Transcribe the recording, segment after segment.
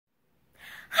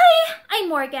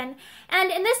Morgan, and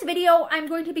in this video I'm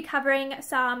going to be covering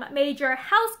some major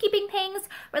housekeeping things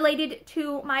related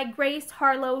to my Grace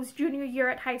Harlowe's junior year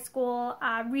at high school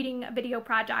reading video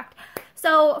project.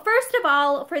 So first of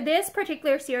all, for this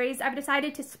particular series, I've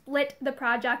decided to split the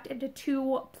project into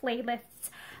two playlists.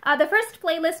 The first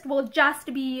playlist will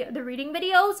just be the reading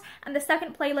videos, and the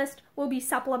second playlist will be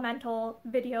supplemental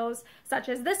videos, such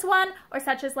as this one, or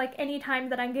such as like any time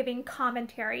that I'm giving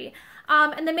commentary.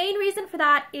 And the main reason for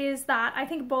that is that I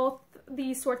think both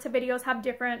these sorts of videos have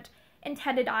different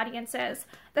intended audiences.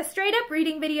 The straight up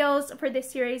reading videos for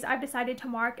this series I've decided to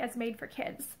mark as made for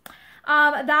kids.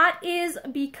 That is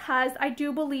because I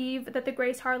do believe that the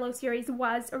Grace Harlowe series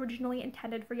was originally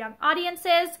intended for young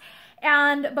audiences,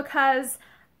 and because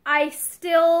I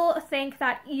still think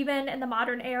that even in the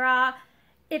modern era,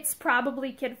 it's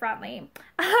probably kid-friendly.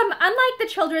 Unlike the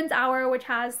Children's Hour, which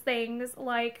has things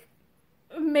like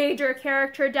major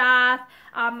character death,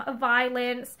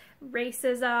 violence,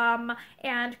 racism,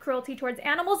 and cruelty towards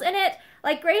animals in it,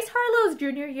 like Grace Harlowe's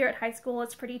junior year at high school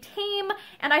is pretty tame,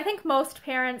 and I think most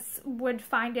parents would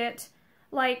find it,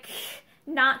 like,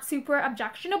 not super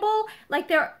objectionable. Like,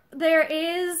 there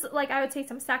is, like, I would say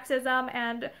some sexism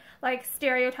and, like,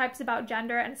 stereotypes about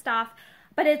gender and stuff,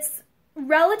 but it's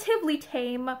relatively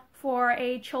tame for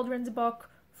a children's book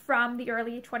from the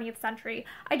early 20th century.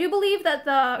 I do believe that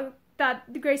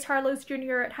the Grace Harlowe's junior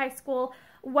year at high school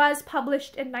was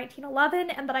published in 1911,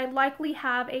 and that I likely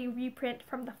have a reprint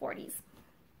from the 40s.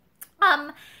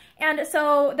 And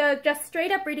so the just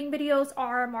straight up reading videos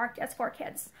are marked as for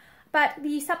kids. But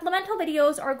the supplemental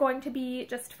videos are going to be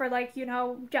just for, like, you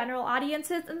know, general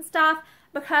audiences and stuff,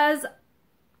 because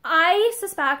I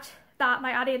suspect that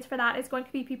my audience for that is going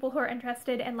to be people who are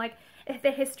interested in, like,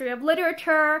 the history of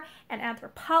literature and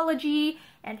anthropology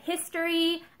and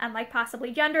history and, like,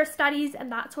 possibly gender studies and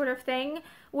that sort of thing,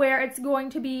 where it's going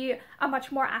to be a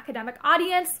much more academic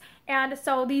audience, and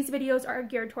so these videos are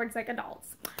geared towards, like,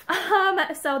 adults.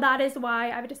 So that is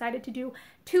why I've decided to do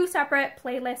two separate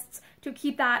playlists to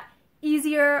keep that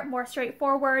easier, more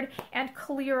straightforward, and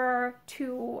clearer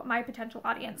to my potential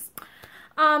audience.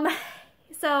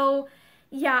 So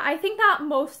yeah, I think that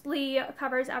mostly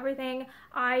covers everything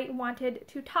I wanted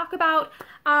to talk about.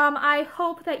 I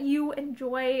hope that you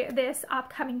enjoy this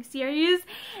upcoming series,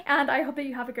 and I hope that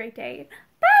you have a great day.